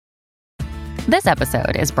This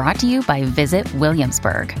episode is brought to you by Visit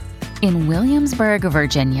Williamsburg. In Williamsburg,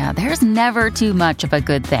 Virginia, there's never too much of a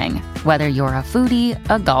good thing. Whether you're a foodie,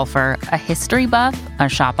 a golfer, a history buff, a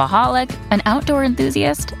shopaholic, an outdoor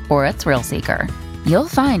enthusiast, or a thrill seeker, you'll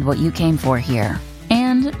find what you came for here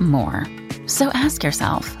and more. So ask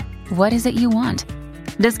yourself, what is it you want?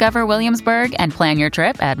 Discover Williamsburg and plan your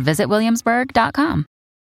trip at visitwilliamsburg.com.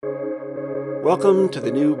 Welcome to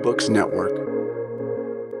the New Books Network.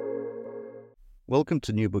 Welcome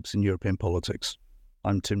to New Books in European Politics.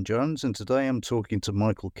 I'm Tim Jones, and today I'm talking to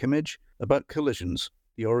Michael Kimmage about collisions,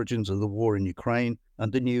 the origins of the war in Ukraine,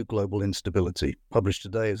 and the new global instability, published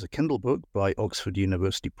today as a Kindle book by Oxford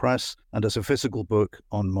University Press and as a physical book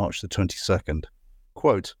on March the 22nd.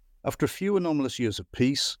 Quote, after a few anomalous years of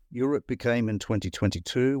peace, Europe became in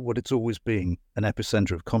 2022 what it's always been, an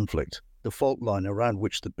epicenter of conflict, the fault line around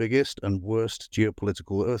which the biggest and worst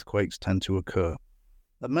geopolitical earthquakes tend to occur.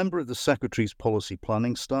 A member of the Secretary's policy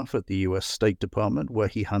planning staff at the US State Department, where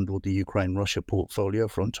he handled the Ukraine-Russia portfolio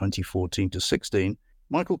from 2014 to 16,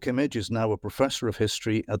 Michael Kimmage is now a professor of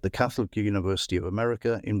history at the Catholic University of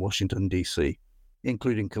America in Washington, D.C.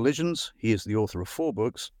 Including Collisions, he is the author of 4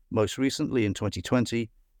 books, most recently in 2020,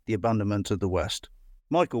 The Abandonment of the West.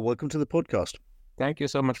 Michael, welcome to the podcast. Thank you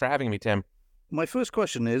so much for having me, Tim. My first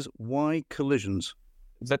question is, why collisions?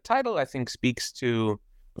 The title, I think, speaks to,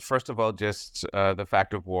 first of all, just the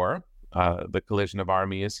fact of war, the collision of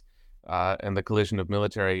armies, and the collision of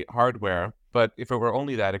military hardware. But if it were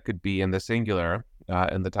only that, it could be in the singular.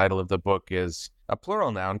 And the title of the book is a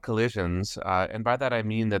plural noun, collisions. And by that, I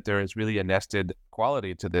mean that there is really a nested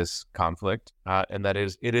quality to this conflict, and that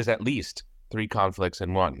is, it is at least 3 conflicts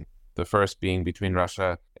in one. The first being between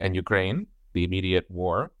Russia and Ukraine, the immediate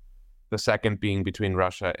war. The second being between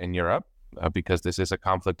Russia and Europe, because this is a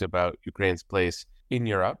conflict about Ukraine's place in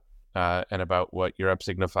Europe, and about what Europe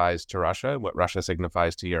signifies to Russia, what Russia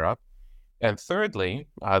signifies to Europe. And thirdly,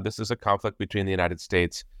 this is a conflict between the United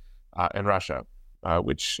States and Russia,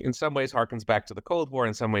 which in some ways harkens back to the Cold War,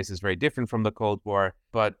 in some ways is very different from the Cold War.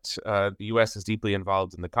 But the U.S. is deeply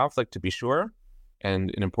involved in the conflict, to be sure,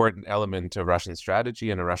 and an important element of Russian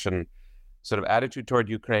strategy and a Russian sort of attitude toward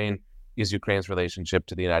Ukraine is Ukraine's relationship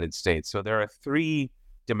to the United States. So there are 3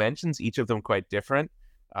 dimensions, each of them quite different.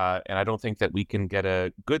 And I don't think that we can get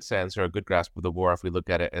a good sense or a good grasp of the war if we look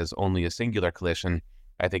at it as only a singular collision.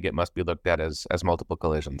 I think it must be looked at as multiple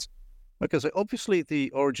collisions. Okay, so obviously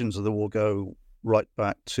the origins of the war go right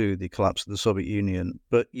back to the collapse of the Soviet Union,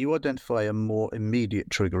 but you identify a more immediate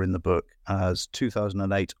trigger in the book as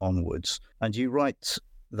 2008 onwards. And you write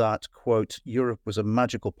that, quote, Europe was a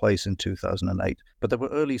magical place in 2008, but there were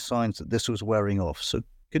early signs that this was wearing off. So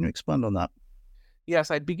can you expand on that?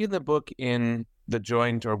 Yes, I'd begin the book with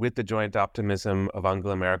the joint optimism of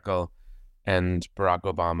Angela Merkel and Barack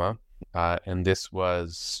Obama. And this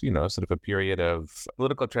was, sort of a period of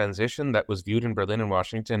political transition that was viewed in Berlin and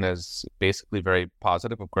Washington as basically very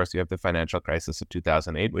positive. Of course, you have the financial crisis of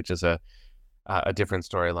 2008, which is a different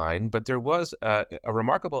storyline. But there was a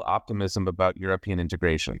remarkable optimism about European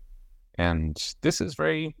integration. And this is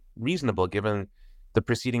very reasonable given the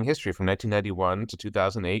preceding history. From 1991 to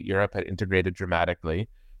 2008, Europe had integrated dramatically,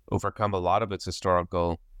 overcome a lot of its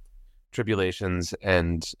historical tribulations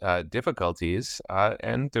and difficulties.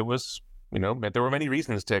 And there were many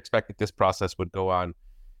reasons to expect that this process would go on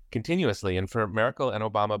continuously. And for Merkel and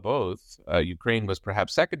Obama both, Ukraine was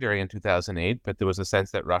perhaps secondary in 2008, but there was a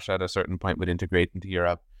sense that Russia at a certain point would integrate into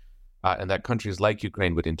Europe, and that countries like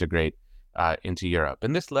Ukraine would integrate into Europe.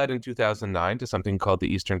 And this led in 2009 to something called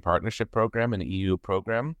the Eastern Partnership Program, an EU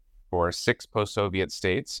program for 6 post-Soviet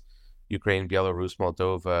states, Ukraine, Belarus,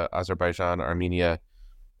 Moldova, Azerbaijan, Armenia,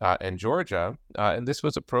 and Georgia. And this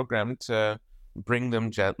was a program to bring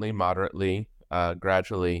them gently, moderately,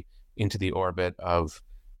 gradually into the orbit of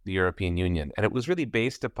the European Union. And it was really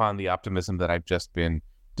based upon the optimism that I've just been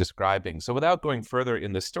describing. So without going further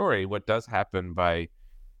in the story, what does happen by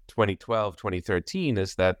 2012, 2013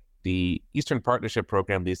 is that the Eastern Partnership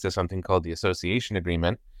Program leads to something called the Association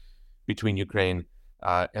Agreement between Ukraine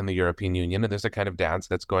and the European Union. And there's a kind of dance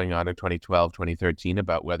that's going on in 2012, 2013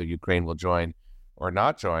 about whether Ukraine will join or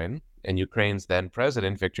not join. And Ukraine's then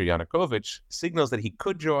president, Viktor Yanukovych, signals that he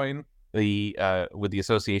could join with the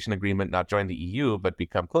association agreement, not join the EU, but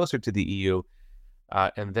become closer to the EU.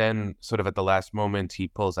 And then sort of at the last moment, he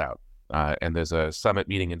pulls out. And there's a summit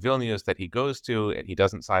meeting in Vilnius that he goes to, and he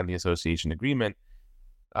doesn't sign the association agreement.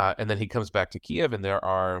 And then he comes back to Kiev, and there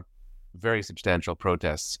are very substantial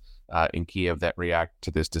protests in Kiev that react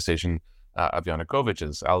to this decision of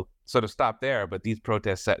Yanukovych's. I'll sort of stop there, but these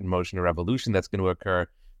protests set in motion a revolution that's going to occur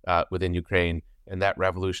within Ukraine And that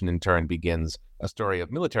revolution in turn begins a story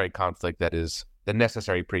of military conflict that is the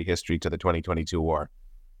necessary prehistory to the 2022 war.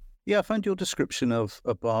 Yeah, I found your description of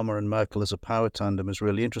Obama and Merkel as a power tandem is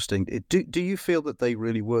really interesting. Do you feel that they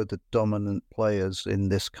really were the dominant players in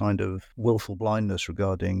this kind of willful blindness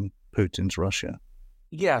regarding Putin's Russia?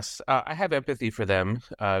 Yes, I have empathy for them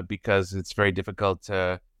because it's very difficult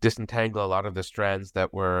to disentangle a lot of the strands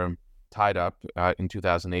that were tied up in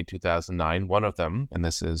 2008, 2009. One of them, and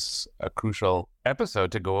this is a crucial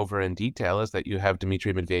episode to go over in detail, is that you have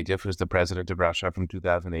Dmitry Medvedev, who's the president of Russia from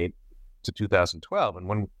 2008 to 2012. And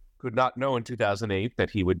one could not know in 2008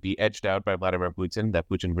 that he would be edged out by Vladimir Putin, that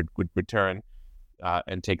Putin would return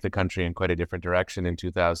and take the country in quite a different direction in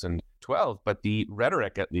 2012. But the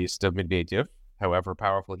rhetoric, at least, of Medvedev, however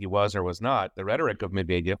powerful he was or was not, the rhetoric of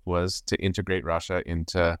Medvedev was to integrate Russia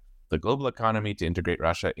into the global economy, to integrate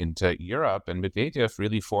Russia into Europe. And Medvedev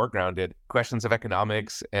really foregrounded questions of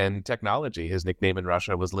economics and technology. His nickname in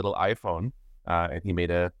Russia was Little iPhone. And he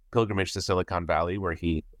made a pilgrimage to Silicon Valley where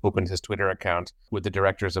he opened his Twitter account with the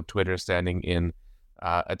directors of Twitter standing in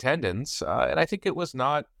attendance. And I think it was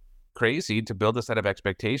not crazy to build a set of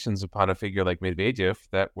expectations upon a figure like Medvedev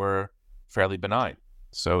that were fairly benign.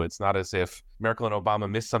 So it's not as if Merkel and Obama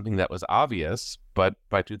missed something that was obvious, but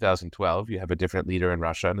by 2012, you have a different leader in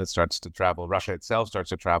Russia and it starts to travel. Russia itself starts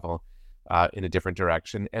to travel in a different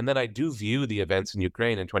direction. And then I do view the events in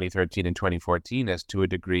Ukraine in 2013 and 2014 as to a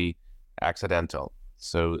degree accidental.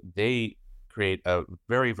 So they create a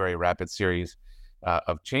very, very rapid series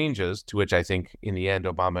of changes to which I think in the end,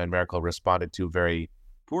 Obama and Merkel responded to very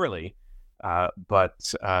poorly.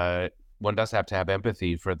 But one does have to have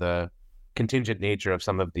empathy for the contingent nature of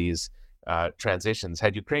some of these transitions.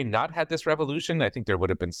 Had Ukraine not had this revolution, I think there would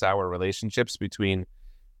have been sour relationships between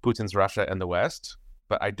Putin's Russia and the West.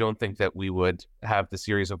 But I don't think that we would have the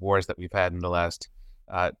series of wars that we've had in the last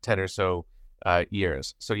 10 or so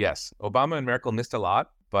years. So yes, Obama and Merkel missed a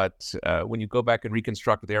lot, but when you go back and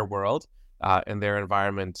reconstruct their world and their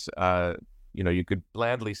environment, you could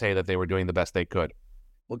blandly say that they were doing the best they could.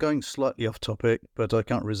 Well, going slightly off topic, but I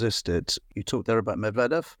can't resist it. You talked there about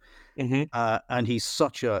Medvedev, and he's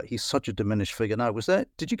such a diminished figure now.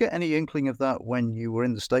 Did you get any inkling of that when you were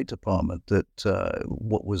in the State Department? That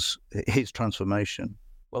what was his transformation?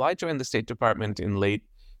 Well, I joined the State Department in late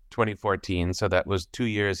 2014, so that was 2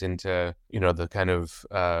 years into the kind of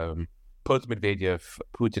post-Medvedev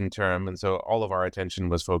Putin term, and so all of our attention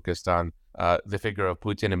was focused on the figure of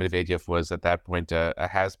Putin, and Medvedev was at that point a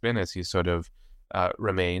has-been, as he sort of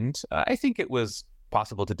remained. I think it was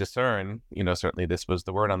possible to discern, certainly this was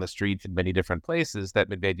the word on the street in many different places, that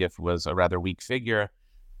Medvedev was a rather weak figure,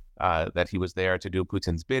 that he was there to do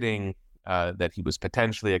Putin's bidding, that he was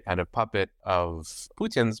potentially a kind of puppet of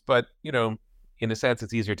Putin's. But, in a sense,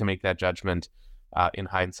 it's easier to make that judgment in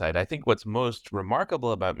hindsight. I think what's most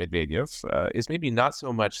remarkable about Medvedev is maybe not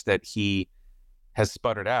so much that he has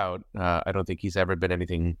sputtered out. I don't think he's ever been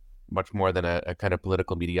anything much more than a kind of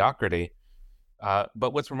political mediocrity.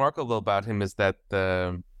 But what's remarkable about him is that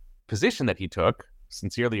the position that he took,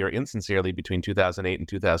 sincerely or insincerely, between 2008 and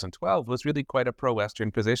 2012 was really quite a pro-Western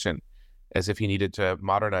position, as if he needed to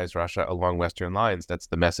modernize Russia along Western lines. That's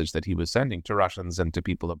the message that he was sending to Russians and to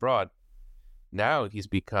people abroad. Now he's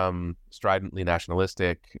become stridently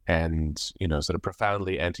nationalistic and, sort of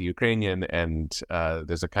profoundly anti-Ukrainian. And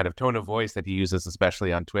there's a kind of tone of voice that he uses,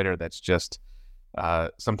 especially on Twitter, that's just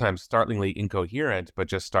sometimes startlingly incoherent, but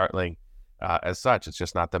just startling as such. It's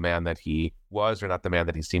just not the man that he was, or not the man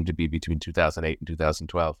that he seemed to be between 2008 and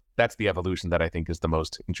 2012. That's the evolution that I think is the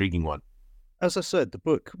most intriguing one. As I said, the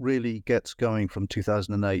book really gets going from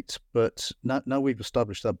 2008, but now we've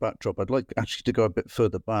established that backdrop, I'd like actually to go a bit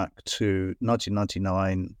further back to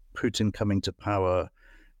 1999, Putin coming to power,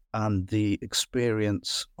 and the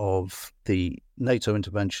experience of the NATO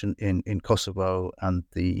intervention in Kosovo and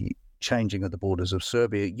the changing of the borders of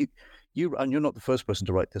Serbia. And you're not the first person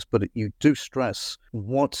to write this, but you do stress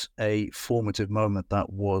what a formative moment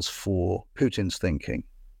that was for Putin's thinking.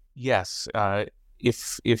 Yes.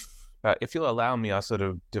 If you'll allow me, I'll sort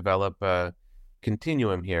of develop a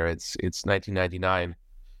continuum here. It's 1999,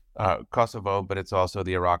 Kosovo, but it's also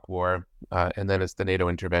the Iraq War, and then it's the NATO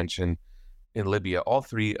intervention in Libya. All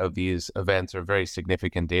three of these events are very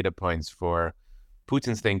significant data points for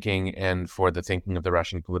Putin's thinking and for the thinking of the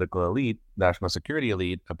Russian political elite, national security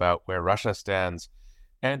elite, about where Russia stands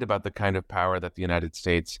and about the kind of power that the United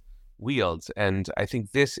States wields. And I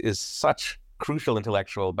think this is such crucial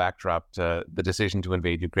intellectual backdrop to the decision to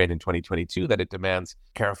invade Ukraine in 2022 that it demands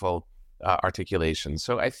careful articulation.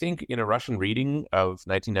 So I think in a Russian reading of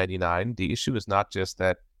 1999, the issue is not just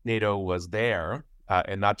that NATO was there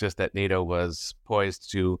and not just that NATO was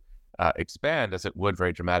poised to expand as it would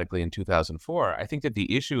very dramatically in 2004. I think that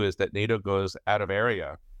the issue is that NATO goes out of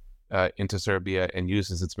area into Serbia and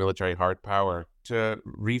uses its military hard power to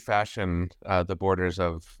refashion the borders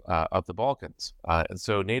of the Balkans. And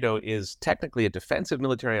so NATO is technically a defensive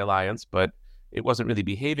military alliance, but it wasn't really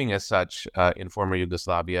behaving as such in former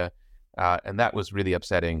Yugoslavia. And that was really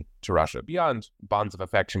upsetting to Russia. Beyond bonds of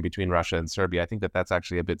affection between Russia and Serbia, I think that that's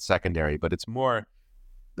actually a bit secondary, but it's more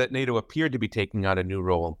that NATO appeared to be taking on a new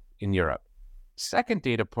role in Europe. Second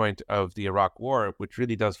data point of the Iraq War, which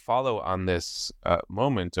really does follow on this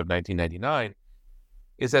moment of 1999,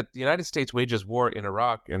 is that the United States wages war in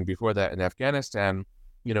Iraq and before that in Afghanistan,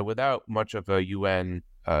 without much of a UN,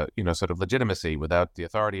 sort of legitimacy, without the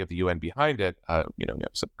authority of the UN behind it.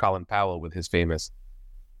 So Colin Powell with his famous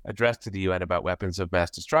address to the UN about weapons of mass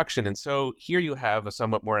destruction. And so here you have a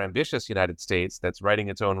somewhat more ambitious United States that's writing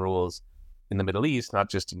its own rules in the Middle East, not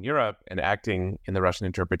just in Europe, and acting in the Russian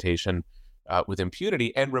interpretation with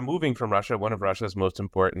impunity and removing from Russia one of Russia's most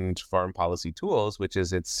important foreign policy tools, which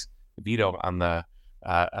is its veto on the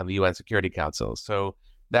UN Security Council. So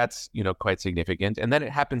that's quite significant. And then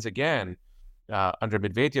it happens again under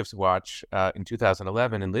Medvedev's watch in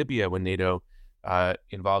 2011 in Libya when NATO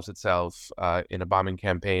involves itself in a bombing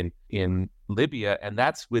campaign in Libya, and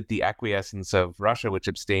that's with the acquiescence of Russia, which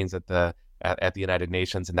abstains at the United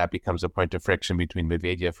Nations, and that becomes a point of friction between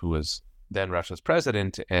Medvedev, who was then Russia's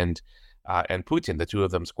president, and Putin. The two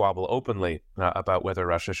of them squabble openly about whether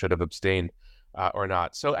Russia should have abstained or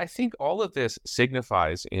not. So I think all of this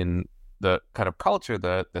signifies in the kind of culture,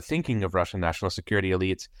 the thinking of Russian national security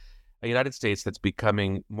elites, a United States that's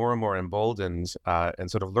becoming more and more emboldened and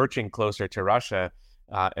sort of lurching closer to Russia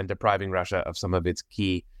and depriving Russia of some of its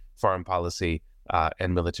key foreign policy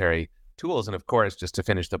and military tools. And of course, just to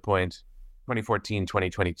finish the point,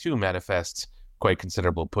 2014-2022 manifests quite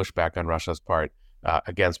considerable pushback on Russia's part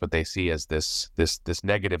against what they see as this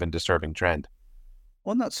negative and disturbing trend.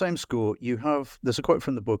 On that same score, there's a quote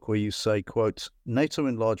from the book where you say, quote, NATO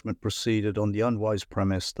enlargement proceeded on the unwise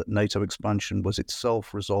premise that NATO expansion was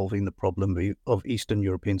itself resolving the problem of Eastern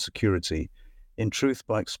European security. In truth,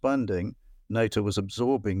 by expanding, NATO was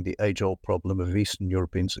absorbing the age-old problem of Eastern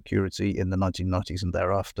European security in the 1990s and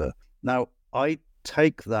thereafter. Now, I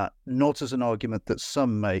take that not as an argument that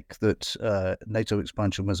some make that NATO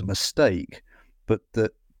expansion was a mistake, but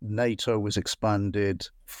that NATO was expanded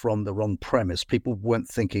from the wrong premise. People weren't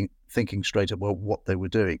thinking straight about what they were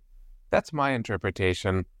doing. That's my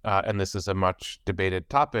interpretation, and this is a much debated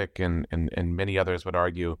topic, and many others would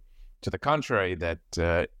argue to the contrary,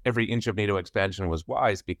 that every inch of NATO expansion was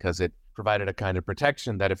wise because it provided a kind of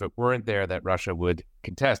protection that if it weren't there, that Russia would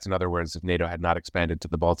contest. In other words, if NATO had not expanded to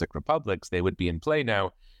the Baltic republics, they would be in play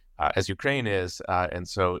now, as Ukraine is, and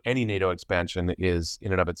so any NATO expansion is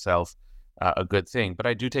in and of itself a good thing. But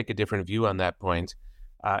I do take a different view on that point.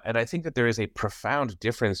 And I think that there is a profound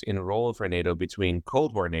difference in role for NATO between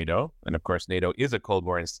Cold War NATO, and of course NATO is a Cold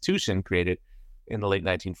War institution created in the late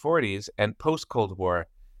 1940s, and post-Cold War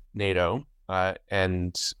NATO,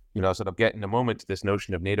 and sort of get in a moment to this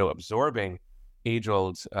notion of NATO absorbing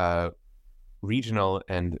age-old regional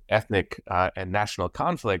and ethnic and national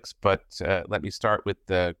conflicts. But let me start with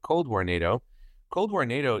the Cold War NATO. Cold War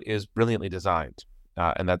NATO is brilliantly designed.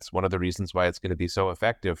 And that's one of the reasons why it's going to be so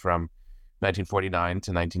effective from 1949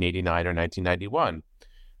 to 1989 or 1991.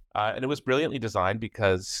 And it was brilliantly designed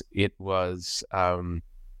because it was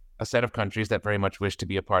a set of countries that very much wished to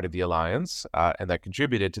be a part of the alliance and that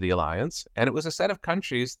contributed to the alliance. And it was a set of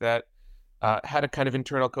countries that had a kind of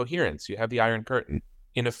internal coherence. You have the Iron Curtain.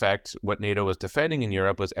 In effect, what NATO was defending in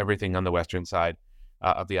Europe was everything on the Western side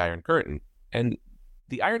of the Iron Curtain. And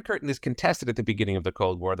the Iron Curtain is contested at the beginning of the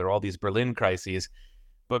Cold War. There are all these Berlin crises.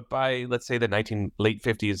 But by, let's say, the late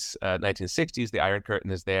 50s, 1960s, the Iron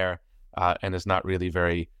Curtain is there and is not really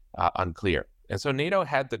very unclear. And so NATO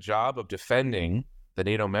had the job of defending the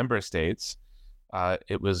NATO member states.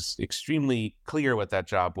 It was extremely clear what that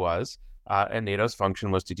job was. And NATO's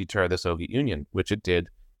function was to deter the Soviet Union, which it did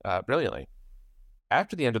brilliantly.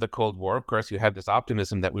 After the end of the Cold War, of course, you had this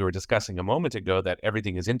optimism that we were discussing a moment ago, that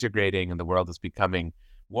everything is integrating and the world is becoming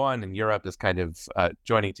one, and Europe is kind of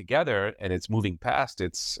joining together, and it's moving past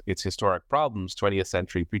its historic problems, 20th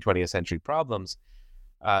century, pre-20th century problems.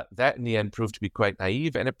 That in the end proved to be quite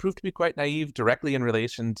naive, and it proved to be quite naive directly in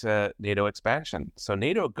relation to NATO expansion. So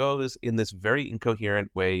NATO goes in this very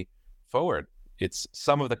incoherent way forward. It's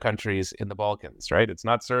some of the countries in the Balkans, right? It's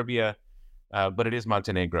not Serbia, but it is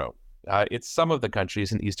Montenegro. It's some of the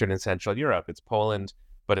countries in Eastern and Central Europe. It's Poland,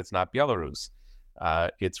 but it's not Belarus.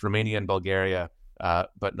 It's Romania and Bulgaria,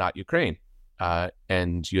 but not Ukraine.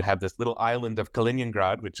 And you have this little island of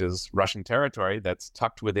Kaliningrad, which is Russian territory that's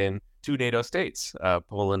tucked within two NATO states,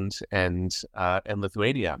 Poland and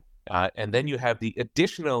Lithuania. And then you have the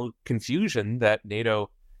additional confusion that NATO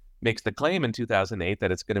makes the claim in 2008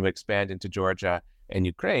 that it's going to expand into Georgia and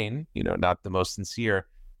Ukraine, not the most sincere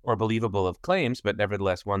or believable of claims, but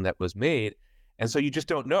nevertheless one that was made. And so you just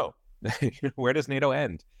don't know, where does NATO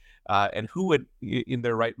end? And who would, in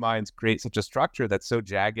their right minds, create such a structure that's so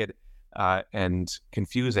jagged and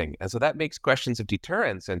confusing? And so that makes questions of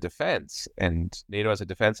deterrence and defense and NATO as a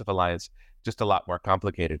defensive alliance just a lot more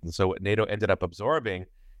complicated. And so what NATO ended up absorbing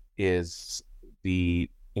is the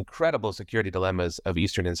incredible security dilemmas of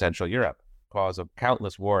Eastern and Central Europe, cause of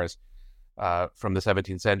countless wars from the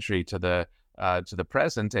 17th century to the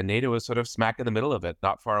present. And NATO is sort of smack in the middle of it,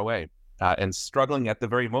 not far away. And struggling at the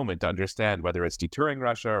very moment to understand whether it's deterring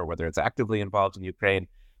Russia or whether it's actively involved in Ukraine.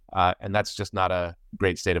 And that's just not a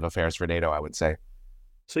great state of affairs for NATO, I would say.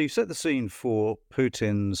 So you set the scene for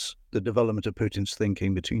the development of Putin's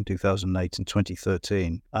thinking between 2008 and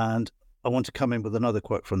 2013. And I want to come in with another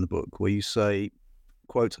quote from the book where you say,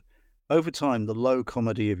 quote, "Over time, the low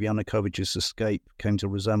comedy of Yanukovych's escape came to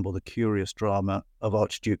resemble the curious drama of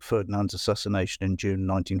Archduke Ferdinand's assassination in June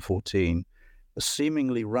 1914. A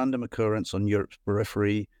seemingly random occurrence on Europe's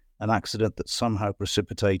periphery, an accident that somehow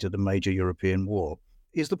precipitated a major European war."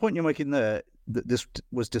 Is the point you're making there that this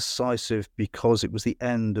was decisive because it was the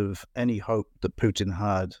end of any hope that Putin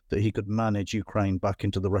had that he could manage Ukraine back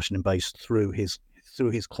into the Russian base through his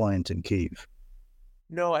client in Kyiv?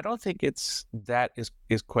 No, I don't think that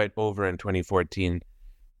is quite over in 2014.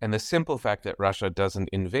 And the simple fact that Russia doesn't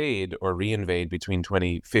invade or reinvade between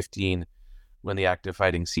 2015, when the active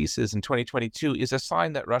fighting ceases, in 2022 is a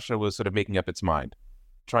sign that Russia was sort of making up its mind,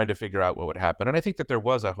 trying to figure out what would happen. And I think that there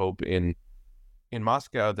was a hope in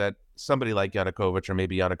Moscow that somebody like Yanukovych or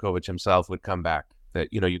maybe Yanukovych himself would come back.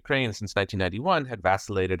 That, Ukraine since 1991 had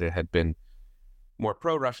vacillated. It had been more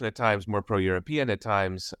pro-Russian at times, more pro-European at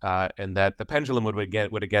times, and that the pendulum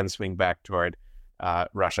would again swing back toward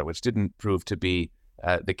Russia, which didn't prove to be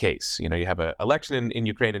the case. You have an election in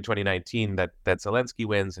Ukraine in 2019 that Zelensky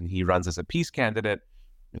wins, and he runs as a peace candidate.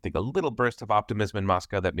 I think a little burst of optimism in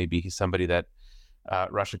Moscow that maybe he's somebody that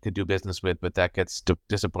Russia could do business with, but that gets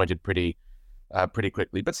disappointed pretty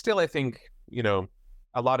quickly. But still, I think,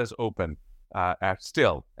 a lot is open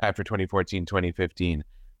still after 2014, 2015.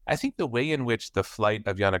 I think the way in which the flight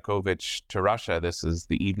of Yanukovych to Russia, this is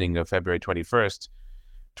the evening of February 21st,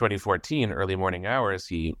 2014, early morning hours,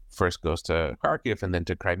 he first goes to Kharkiv and then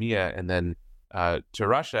to Crimea and then to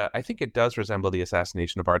Russia. I think it does resemble the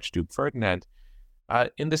assassination of Archduke Ferdinand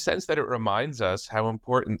in the sense that it reminds us how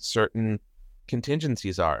important certain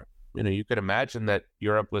contingencies are. You could imagine that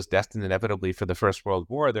Europe was destined inevitably for the First World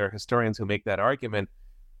War. There are historians who make that argument,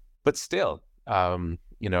 but still,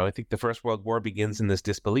 I think the First World War begins in this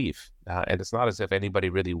disbelief. And it's not as if anybody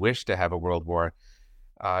really wished to have a world war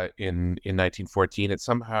in 1914. It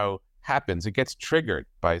somehow happens. It gets triggered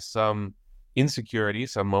by some insecurity,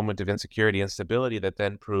 some moment of insecurity and instability that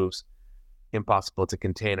then proves impossible to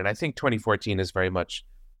contain. And I think 2014 is very much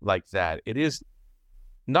like that. It is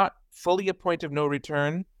not fully a point of no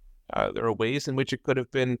return. There are ways in which it could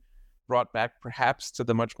have been brought back perhaps to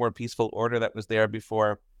the much more peaceful order that was there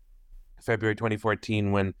before February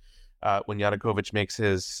 2014 when Yanukovych makes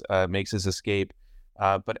his escape.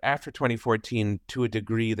 But after 2014, to a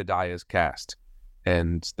degree, the die is cast.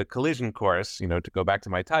 And the collision course, to go back to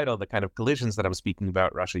my title, the kind of collisions that I'm speaking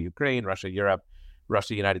about, Russia-Ukraine, Russia-Europe,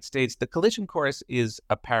 Russia-United States, the collision course is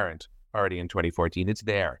apparent already in 2014. It's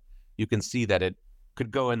there. You can see that it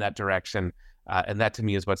could go in that direction. And that to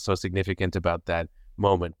me is what's so significant about that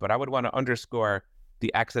moment. But I would want to underscore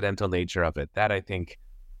the accidental nature of it. That, I think,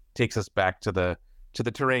 takes us back to the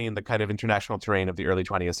terrain, the kind of international terrain of the early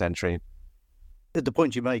 20th century. The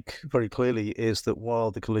point you make very clearly is that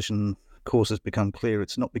while the collision course has become clear,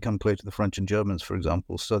 it's not become clear to the French and Germans, for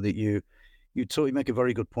example, so that you make a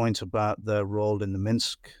very good point about their role in the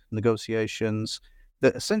Minsk negotiations,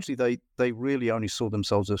 that essentially they really only saw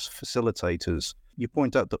themselves as facilitators. You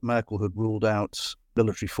point out that Merkel had ruled out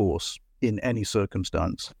military force in any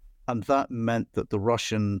circumstance, and that meant that the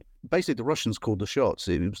Russians called the shots.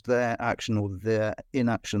 It was their action or their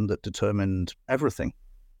inaction that determined everything.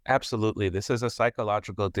 Absolutely. This is a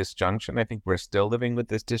psychological disjunction. I think we're still living with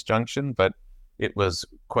this disjunction, but it was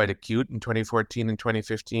quite acute in 2014 and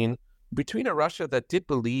 2015 between a Russia that did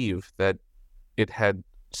believe that it had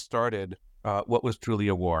started what was truly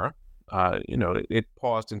a war. It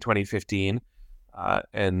paused in 2015. I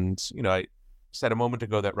said a moment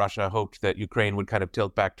ago that Russia hoped that Ukraine would kind of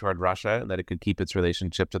tilt back toward Russia and that it could keep its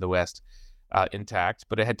relationship to the West intact.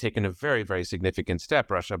 But it had taken a very, very significant step,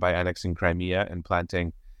 Russia, by annexing Crimea and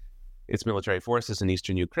planting its military forces in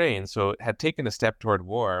eastern Ukraine. So it had taken a step toward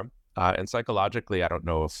war. And psychologically, I don't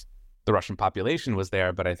know if the Russian population was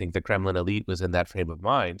there, but I think the Kremlin elite was in that frame of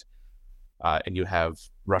mind. And you have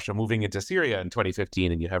Russia moving into Syria in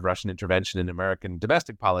 2015, and you have Russian intervention in American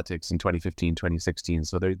domestic politics in 2015, 2016.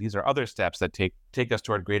 So these are other steps that take us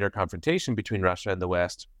toward greater confrontation between Russia and the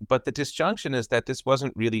West. But the disjunction is that this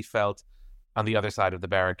wasn't really felt on the other side of the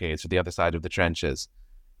barricades or the other side of the trenches.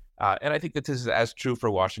 And I think that this is as true for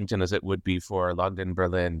Washington as it would be for London,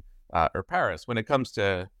 Berlin, or Paris. When it comes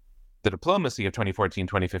to the diplomacy of 2014,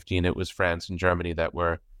 2015, it was France and Germany that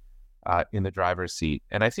were in the driver's seat.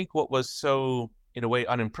 And I think what was so, in a way,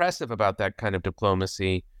 unimpressive about that kind of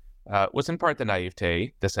diplomacy was in part the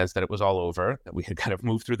naivete, the sense that it was all over, that we had kind of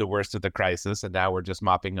moved through the worst of the crisis and now we're just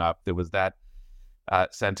mopping up. There was that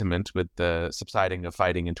sentiment with the subsiding of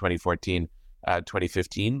fighting in 2014,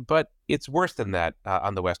 2015, but it's worse than that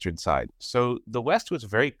on the Western side. So the West was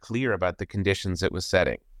very clear about the conditions it was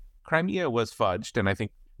setting. Crimea was fudged, and I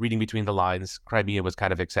think reading between the lines, Crimea was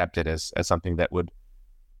kind of accepted as something that would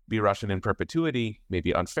be Russian in perpetuity,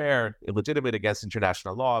 maybe unfair, illegitimate against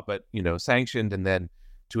international law, but, sanctioned and then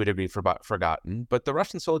to a degree forgotten. But the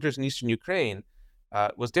Russian soldiers in eastern Ukraine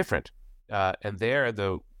was different. And there,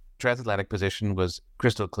 the transatlantic position was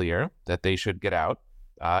crystal clear that they should get out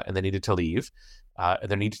and they needed to leave. And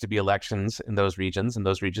there needed to be elections in those regions, and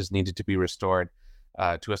those regions needed to be restored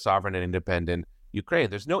to a sovereign and independent Ukraine.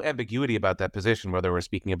 There's no ambiguity about that position, whether we're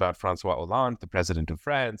speaking about Francois Hollande, the president of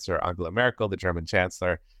France, or Angela Merkel, the German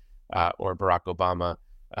chancellor, or Barack Obama,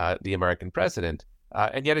 the American president.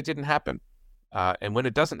 And yet it didn't happen. And when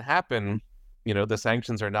it doesn't happen, the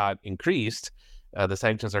sanctions are not increased. The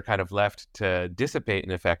sanctions are kind of left to dissipate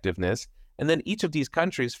in effectiveness. And then each of these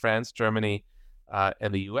countries, France, Germany,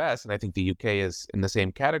 and the US, and I think the UK is in the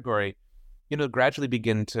same category, gradually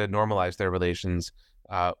begin to normalize their relations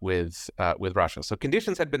with Russia. So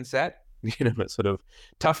conditions had been set, a sort of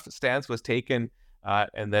tough stance was taken,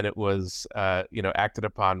 and then it was, acted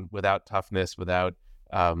upon without toughness, without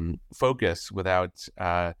focus, without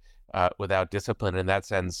discipline. In that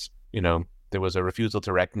sense, there was a refusal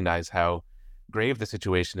to recognize how grave the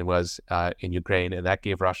situation was in Ukraine, and that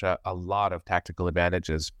gave Russia a lot of tactical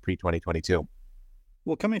advantages pre-2022.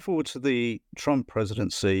 Well, coming forward to the Trump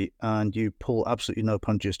presidency, and you pull absolutely no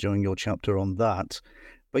punches during your chapter on that,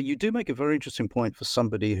 but you do make a very interesting point for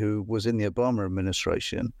somebody who was in the Obama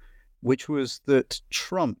administration, which was that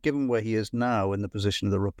Trump, given where he is now in the position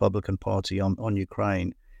of the Republican Party on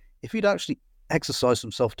Ukraine, if he'd actually exercised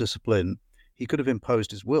some self-discipline, he could have imposed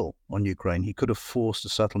his will on Ukraine. He could have forced a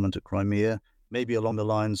settlement at Crimea, maybe along the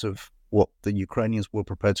lines of what the Ukrainians were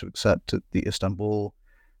prepared to accept at the Istanbul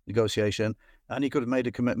negotiation. And he could have made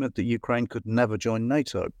a commitment that Ukraine could never join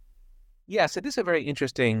NATO. Yes, it is a very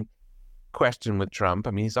interesting question with Trump.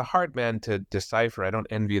 I mean, he's a hard man to decipher. I don't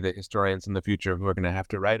envy the historians in the future who are going to have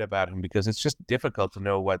to write about him, because it's just difficult to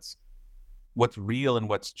know what's real and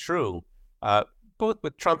what's true, both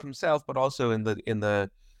with Trump himself, but also in the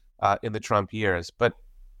Trump years. But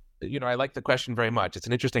I like the question very much. It's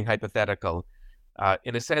an interesting hypothetical.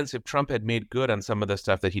 In a sense, if Trump had made good on some of the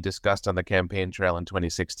stuff that he discussed on the campaign trail in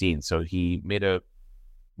 2016, so he made a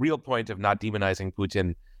real point of not demonizing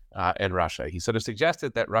Putin and Russia. He sort of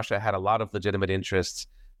suggested that Russia had a lot of legitimate interests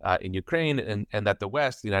in Ukraine, and that the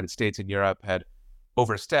West, the United States and Europe, had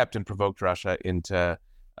overstepped and provoked Russia into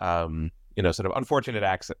sort of unfortunate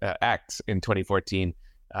acts in 2014,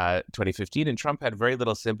 2015. And Trump had very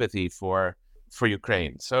little sympathy for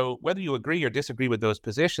Ukraine. So whether you agree or disagree with those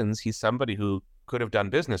positions, he's somebody who could have done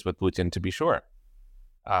business with Putin, to be sure.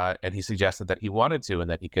 And he suggested that he wanted to, and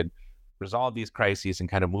that he could resolve these crises and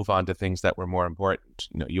kind of move on to things that were more important,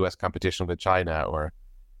 U.S. competition with China or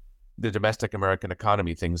the domestic American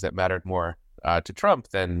economy, things that mattered more to Trump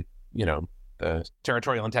than, the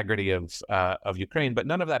territorial integrity of Ukraine. But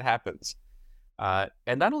none of that happens.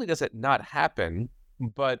 And not only does it not happen,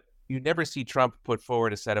 but you never see Trump put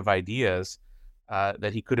forward a set of ideas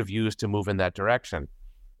that he could have used to move in that direction.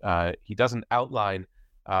 He doesn't outline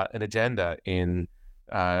an agenda in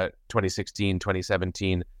 2016,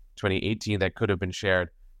 2017, 2018 that could have been shared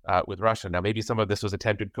with Russia. Now, maybe some of this was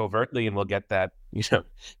attempted covertly, and we'll get that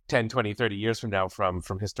 10, 20, 30 years from now from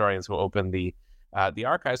historians who open the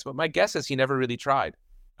archives. But my guess is he never really tried.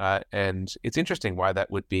 And it's interesting why that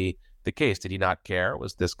would be the case. Did he not care?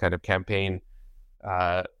 Was this kind of campaign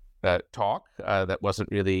talk that wasn't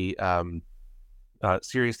really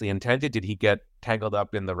seriously intended? Did he get tangled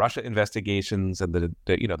up in the Russia investigations and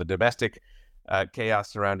the domestic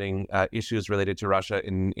chaos surrounding issues related to Russia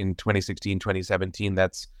in 2016, 2017?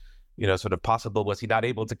 That's sort of possible. Was he not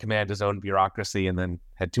able to command his own bureaucracy and then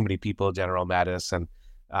had too many people, General Mattis and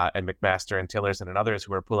and McMaster and Tillerson and others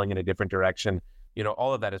who are pulling in a different direction.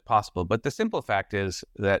 All of that is possible. But the simple fact is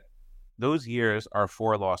that those years are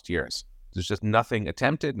 4 lost years. There's just nothing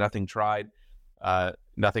attempted, nothing tried,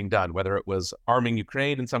 nothing done, whether it was arming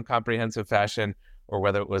Ukraine in some comprehensive fashion or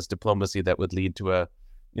whether it was diplomacy that would lead to a,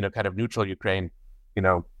 kind of neutral Ukraine.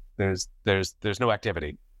 There's no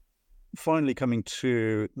activity. Finally, coming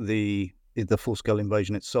to the full-scale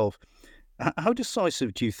invasion itself, how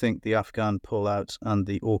decisive do you think the Afghan pullout and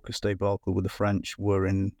the AUKUS debacle with the French were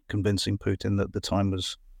in convincing Putin that the time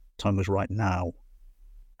was right now?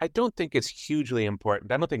 I don't think it's hugely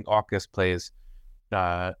important. I don't think AUKUS plays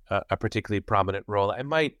a particularly prominent role. I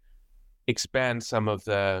might expand some of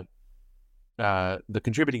the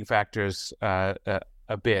contributing factors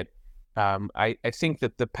a bit. I think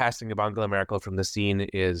that the passing of Angela Merkel from the scene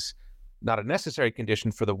is not a necessary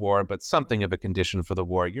condition for the war, but something of a condition for the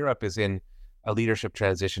war. Europe is in a leadership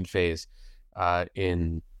transition phase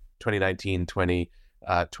in 2019,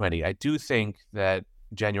 2020. I do think that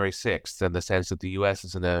January 6th, in the sense that the U.S.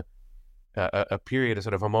 is in a period, a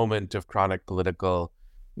sort of a moment of chronic political,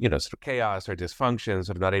 sort of chaos or dysfunction,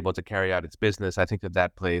 sort of not able to carry out its business. I think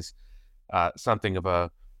that plays something of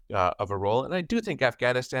a role. And I do think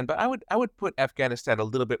Afghanistan, but I would put Afghanistan a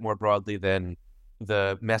little bit more broadly than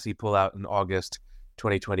the messy pullout in August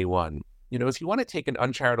 2021. If you want to take an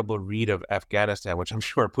uncharitable read of Afghanistan, which I'm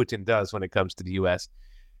sure Putin does when it comes to the U.S.,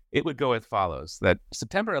 it would go as follows: that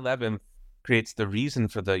September 11th creates the reason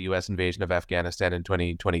for the U.S. invasion of Afghanistan in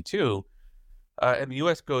 2022, and the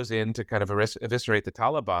U.S. goes in to kind of eviscerate the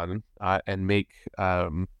Taliban and make a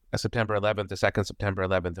September 11th, a second September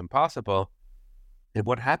 11th, impossible. And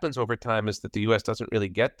what happens over time is that the U.S. doesn't really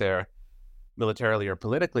get there militarily or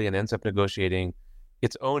politically and ends up negotiating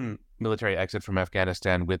its own military exit from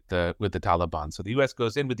Afghanistan with the Taliban. So the U.S.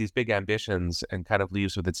 goes in with these big ambitions and kind of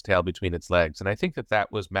leaves with its tail between its legs. And I think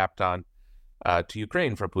that was mapped on to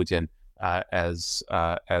Ukraine for Putin as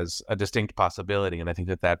a distinct possibility. And I think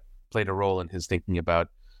that played a role in his thinking about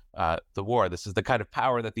the war. This is the kind of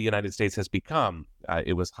power that the United States has become.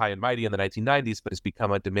 It was high and mighty in the 1990s, but it's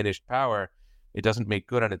become a diminished power. It doesn't make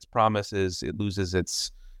good on its promises. It loses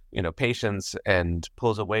its patience and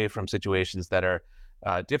pulls away from situations that are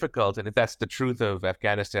difficult. And if that's the truth of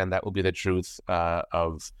Afghanistan, that will be the truth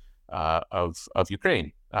of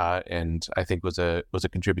Ukraine. And I think was a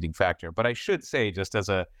contributing factor. But I should say, just as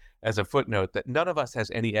a footnote, that none of us has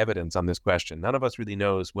any evidence on this question. None of us really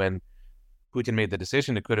knows when Putin made the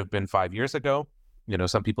decision. It could have been 5 years ago.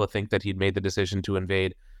 Some people think that he'd made the decision to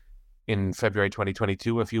invade in February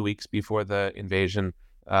 2022, a few weeks before the invasion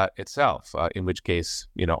itself, in which case,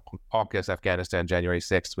 AUKUS, Afghanistan, January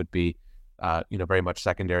 6th would be, very much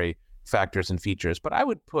secondary factors and features. But I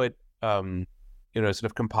would put, sort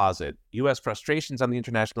of composite, U.S. frustrations on the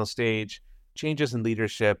international stage, changes in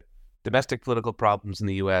leadership, domestic political problems in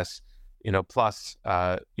the U.S., plus,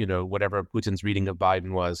 whatever Putin's reading of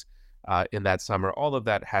Biden was in that summer. All of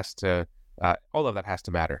that has to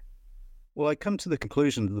matter. Well, I come to the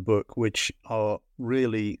conclusion of the book, which are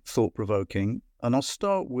really thought-provoking. And I'll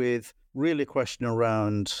start with really a question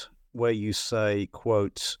around where you say,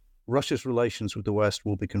 quote, Russia's relations with the West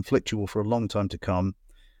will be conflictual for a long time to come.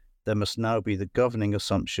 There must now be the governing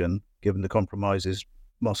assumption, given the compromises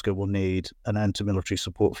Moscow will need, an end to military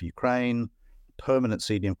support for Ukraine, permanent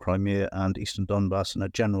ceding of Crimea and Eastern Donbass, and a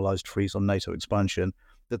generalized freeze on NATO expansion,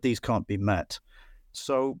 that these can't be met.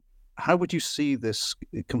 So how would you see this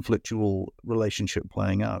conflictual relationship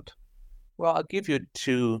playing out? Well, I'll give you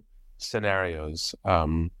 2 scenarios,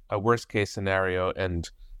 a worst case scenario and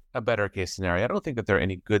a better case scenario. I don't think that there are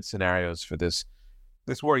any good scenarios for this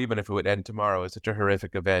war, even if it would end tomorrow. It's such a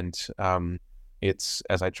horrific event. It's,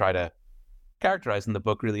 as I try to characterize in the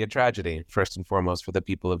book, really a tragedy, first and foremost for the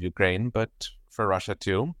people of Ukraine, but for Russia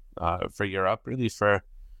too, for Europe, really for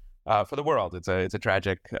the world. It's a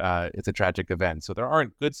tragic event. So there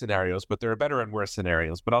aren't good scenarios, but there are better and worse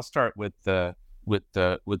scenarios. But I'll start with the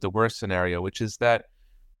worst scenario, which is that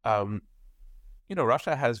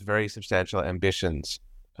Russia has very substantial ambitions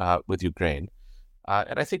with Ukraine.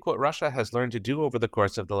 And I think what Russia has learned to do over the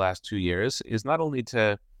course of the last 2 years is not only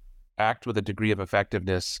to act with a degree of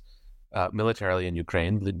effectiveness militarily in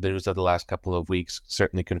Ukraine. The news of the last couple of weeks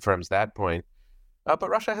certainly confirms that point. But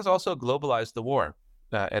Russia has also globalized the war.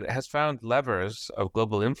 And it has found levers of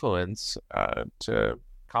global influence to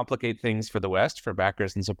complicate things for the West, for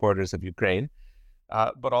backers and supporters of Ukraine,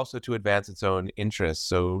 but also to advance its own interests.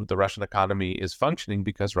 So the Russian economy is functioning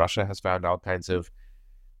because Russia has found all kinds of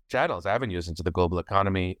channels, avenues into the global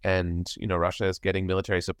economy. And, Russia is getting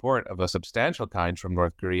military support of a substantial kind from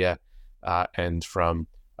North Korea and from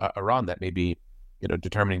Iran that may be,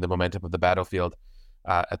 determining the momentum of the battlefield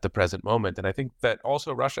at the present moment. And I think that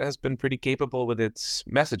also Russia has been pretty capable with its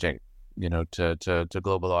messaging, to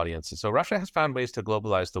global audiences. So Russia has found ways to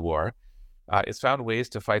globalize the war. It's found ways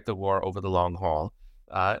to fight the war over the long haul.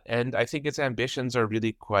 And I think its ambitions are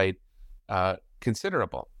really quite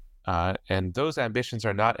considerable. And those ambitions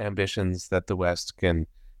are not ambitions that the West can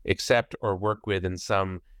accept or work with in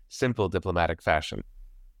some simple diplomatic fashion.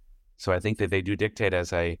 So I think that they do dictate,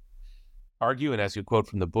 as I argue and as you quote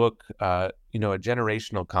from the book, a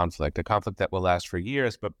generational conflict, a conflict that will last for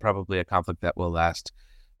years, but probably a conflict that will last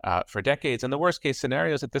for decades. And the worst case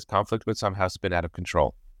scenario is that this conflict would somehow spin out of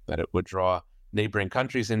control, that it would draw neighboring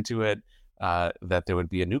countries into it, that there would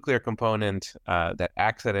be a nuclear component, that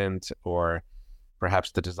accident or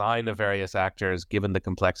perhaps the design of various actors, given the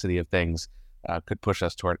complexity of things, could push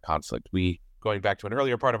us toward conflict. Going back to an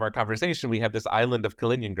earlier part of our conversation, we have this island of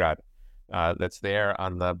Kaliningrad that's there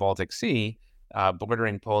on the Baltic Sea,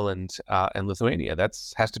 bordering Poland and Lithuania. That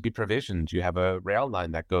has to be provisioned. You have a rail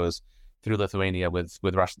line that goes through Lithuania with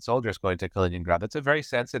Russian soldiers going to Kaliningrad. That's a very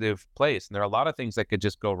sensitive place, and there are a lot of things that could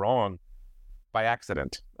just go wrong by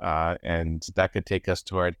accident, and that could take us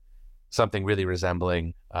toward something really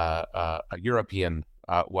resembling a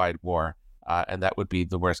European-wide war, and that would be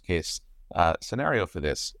the worst case scenario for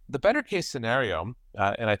this. The better case scenario,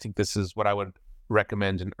 and I think this is what I would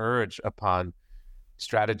recommend and urge upon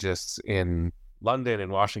strategists in London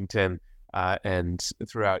and Washington and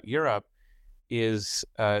throughout Europe, is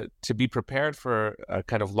to be prepared for a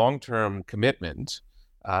kind of long-term commitment,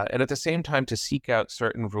 and at the same time to seek out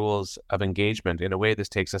certain rules of engagement. In a way, this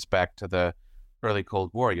takes us back to the early Cold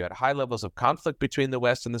War. You had high levels of conflict between the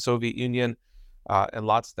West and the Soviet Union, and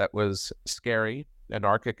lots that was scary,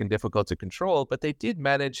 anarchic, and difficult to control, but they did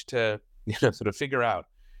manage to sort of figure out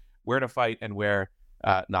where to fight and where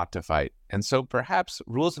not to fight. And so perhaps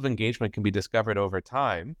rules of engagement can be discovered over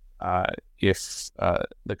time if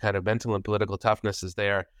the kind of mental and political toughness is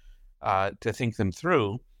there to think them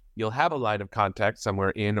through. You'll have a line of contact somewhere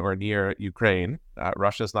in or near Ukraine.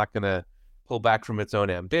 Russia's not going to pull back from its own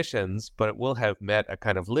ambitions, but it will have met a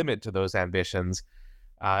kind of limit to those ambitions.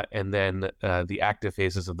 And then the active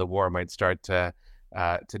phases of the war might start to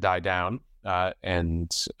die down.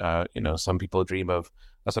 And some people dream of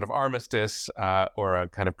a sort of armistice or a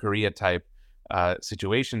kind of Korea-type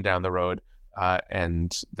situation down the road.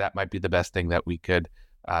 And that might be the best thing that we could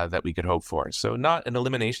hope for. So not an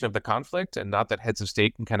elimination of the conflict, and not that heads of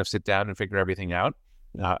state can kind of sit down and figure everything out.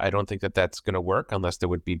 I don't think that that's going to work unless there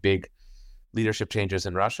would be big leadership changes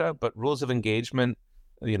in Russia. But rules of engagement,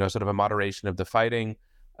 sort of a moderation of the fighting,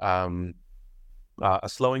 a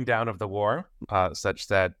slowing down of the war, such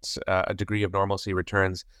that a degree of normalcy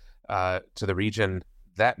returns to the region,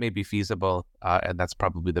 that may be feasible, and that's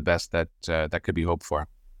probably the best that could be hoped for.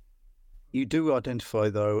 You do identify,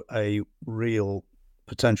 though, a real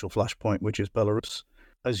potential flashpoint, which is Belarus.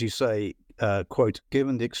 As you say, quote,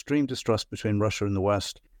 given the extreme distrust between Russia and the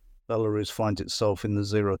West, Belarus finds itself in the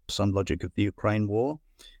zero-sum logic of the Ukraine war.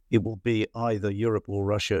 It will be either Europe or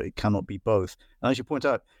Russia. It cannot be both. And as you point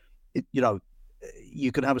out,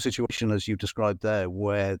 you can have a situation, as you described there,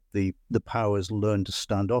 where the powers learn to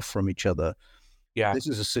stand off from each other. Yeah, this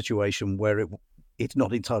is a situation where it's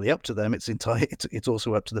not entirely up to them. It's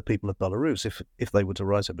also up to the people of Belarus. If they were to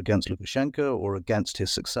rise up against Lukashenko or against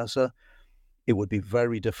his successor, it would be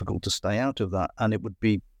very difficult to stay out of that, and it would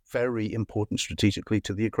be very important strategically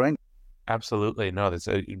to the Ukraine. Absolutely. No,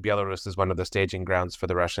 Belarus is one of the staging grounds for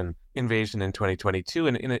the Russian invasion in 2022.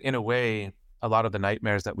 And in a way, a lot of the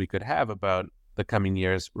nightmares that we could have about the coming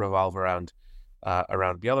years revolve around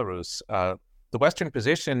Belarus. The Western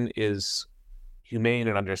position is humane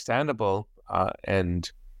and understandable,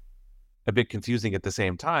 and a bit confusing at the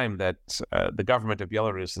same time, that the government of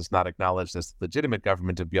Belarus is not acknowledged as the legitimate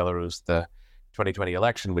government of Belarus. The 2020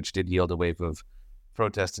 election, which did yield a wave of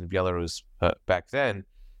protests in Belarus back then,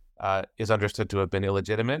 is understood to have been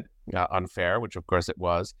illegitimate, unfair, which of course it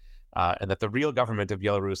was, and that the real government of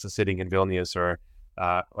Belarus is sitting in Vilnius or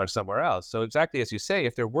somewhere else. So exactly as you say,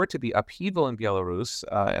 if there were to be upheaval in Belarus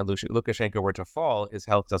and Lukashenko were to fall, his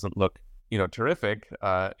health doesn't look terrific,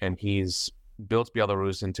 and he's built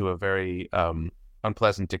Belarus into a very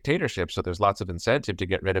unpleasant dictatorship. So there's lots of incentive to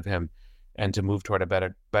get rid of him and to move toward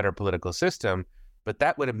a better political system. But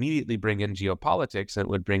that would immediately bring in geopolitics, and it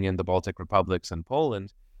would bring in the Baltic republics and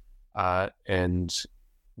Poland, and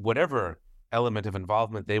whatever element of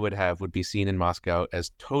involvement they would have would be seen in Moscow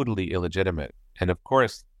as totally illegitimate. And of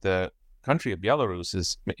course, the country of Belarus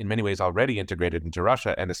is in many ways already integrated into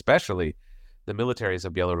Russia, and especially the militaries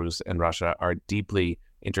of Belarus and Russia are deeply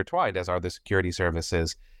intertwined, as are the security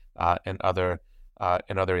services and other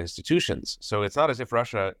and other institutions. So it's not as if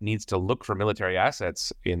Russia needs to look for military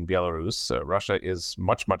assets in Belarus. Russia is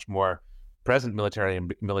much, much more present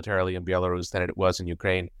militarily in Belarus than it was in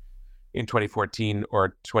Ukraine in 2014 or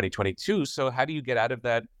 2022. So how do you get out of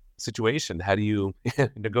that situation? How do you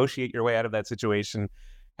negotiate your way out of that situation?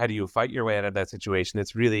 How do you fight your way out of that situation?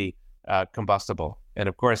 It's really combustible. And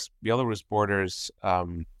of course, Belarus borders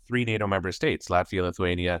 3 NATO member states, Latvia,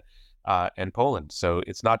 Lithuania, and Poland. So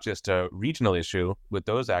it's not just a regional issue with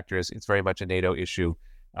those actors, it's very much a NATO issue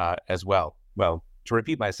as well. Well, to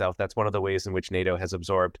repeat myself, that's one of the ways in which NATO has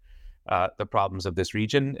absorbed the problems of this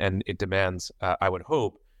region, and it demands, I would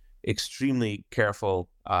hope, extremely careful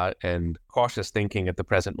and cautious thinking at the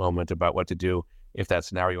present moment about what to do if that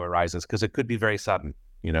scenario arises, because it could be very sudden.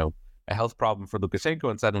 A health problem for Lukashenko,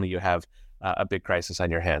 and suddenly you have a big crisis on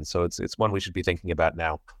your hands. So it's one we should be thinking about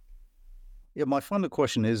now. Yeah, my final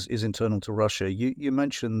question is internal to Russia. You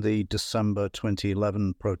mentioned the December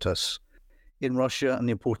 2011 protests in Russia and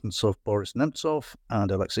the importance of Boris Nemtsov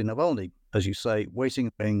and Alexei Navalny. As you say,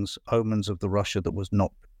 waiting things, omens of the Russia that was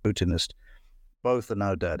not Putinist. Both are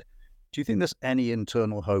now dead. Do you think there's any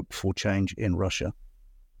internal hope for change in Russia?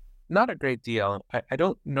 Not a great deal. I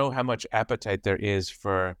don't know how much appetite there is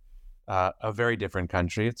for a very different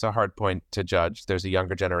country. It's a hard point to judge. There's a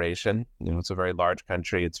younger generation. It's a very large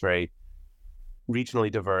country. It's very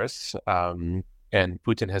regionally diverse. And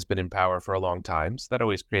Putin has been in power for a long time. So that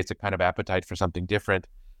always creates a kind of appetite for something different,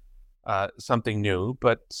 something new.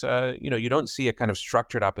 But, you don't see a kind of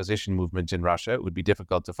structured opposition movement in Russia. It would be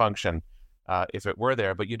difficult to function if it were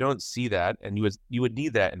there, but you don't see that. And you would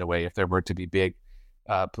need that in a way if there were to be big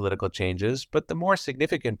political changes. But the more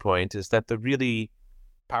significant point is that the really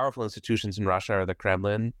powerful institutions in Russia are the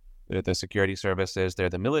Kremlin, they're the security services, they're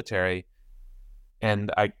the military.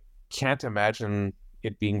 And I can't imagine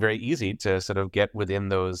it being very easy to sort of get within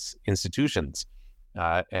those institutions.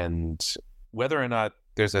 And whether or not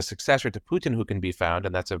there's a successor to Putin who can be found,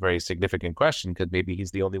 and that's a very significant question, because maybe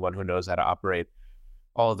he's the only one who knows how to operate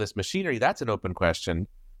all of this machinery, that's an open question.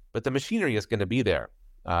 But the machinery is going to be there.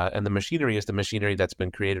 And the machinery is the machinery that's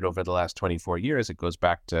been created over the last 24 years. It goes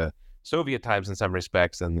back to Soviet times in some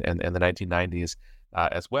respects and the 1990s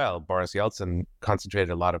as well. Boris Yeltsin concentrated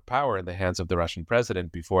a lot of power in the hands of the Russian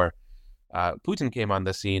president before Putin came on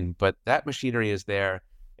the scene. But that machinery is there.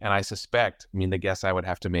 And I suspect, the guess I would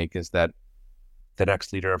have to make is that the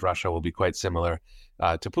next leader of Russia will be quite similar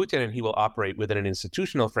to Putin, and he will operate within an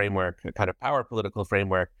institutional framework, a kind of power political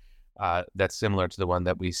framework that's similar to the one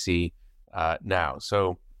that we see now.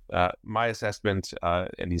 So my assessment,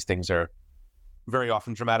 and these things are very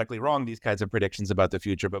often dramatically wrong, these kinds of predictions about the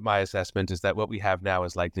future, but my assessment is that what we have now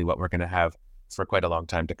is likely what we're going to have for quite a long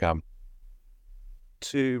time to come.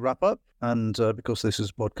 To wrap up, and because this is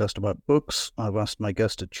a podcast about books, I've asked my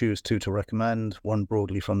guest to choose 2 to recommend, one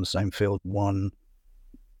broadly from the same field, one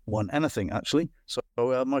anything, actually. So,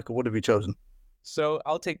 Michael, what have you chosen? So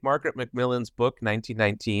I'll take Margaret Macmillan's book,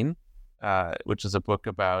 1919, which is a book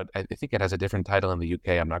about, I think it has a different title in the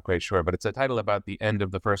UK, I'm not quite sure, but it's a title about the end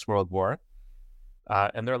of the First World War.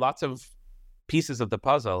 And there are lots of pieces of the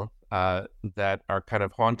puzzle that are kind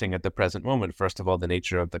of haunting at the present moment. First of all, the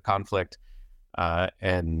nature of the conflict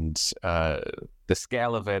and the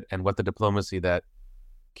scale of it and what the diplomacy that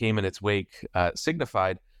came in its wake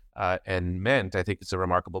signified and meant. I think it's a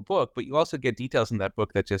remarkable book, but you also get details in that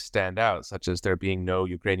book that just stand out, such as there being no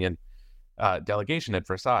Ukrainian delegation at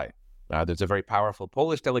Versailles. There's a very powerful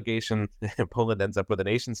Polish delegation. Poland ends up with a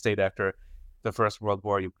nation state after the First World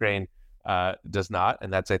War. Ukraine does not,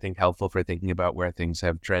 and that's, I think, helpful for thinking about where things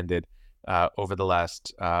have trended over the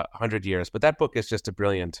last 100 years. But that book is just a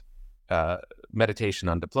brilliant meditation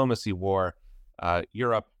on diplomacy, war,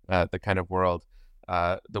 Europe, the kind of world,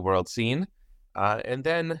 the world scene. And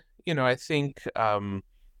then, I think Serhiy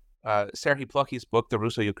Plokhy's book, The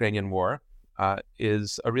Russo-Ukrainian War,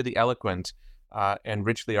 is a really eloquent and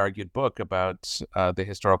richly argued book about the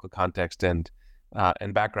historical context and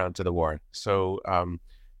background to the war. So,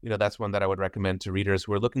 that's one that I would recommend to readers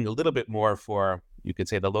who are looking a little bit more for, you could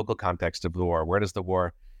say, the local context of the war. Where does the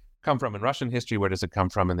war come from in Russian history? Where does it come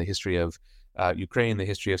from in the history of Ukraine, the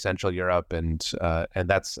history of Central Europe? And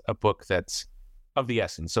that's a book that's of the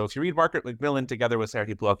essence. So if you read Margaret Macmillan together with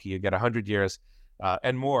Serhiy Plokhy, you get 100 years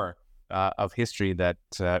and more of history that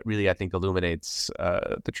really, I think, illuminates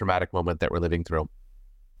the traumatic moment that we're living through.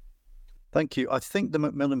 Thank you. I think the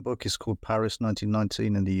Macmillan book is called Paris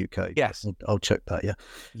 1919 in the UK. Yes. I'll check that, yeah.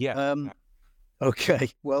 Yeah. Okay.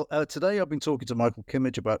 Well, today I've been talking to Michael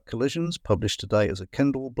Kimmage about Collisions, published today as a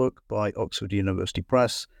Kindle book by Oxford University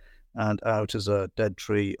Press and out as a Dead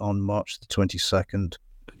Tree on March the 22nd.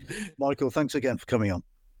 Michael, thanks again for coming on.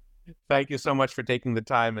 Thank you so much for taking the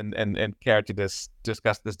time and care to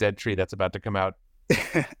discuss this dead tree that's about to come out.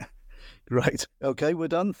 Great. Okay, we're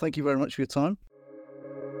done. Thank you very much for your time.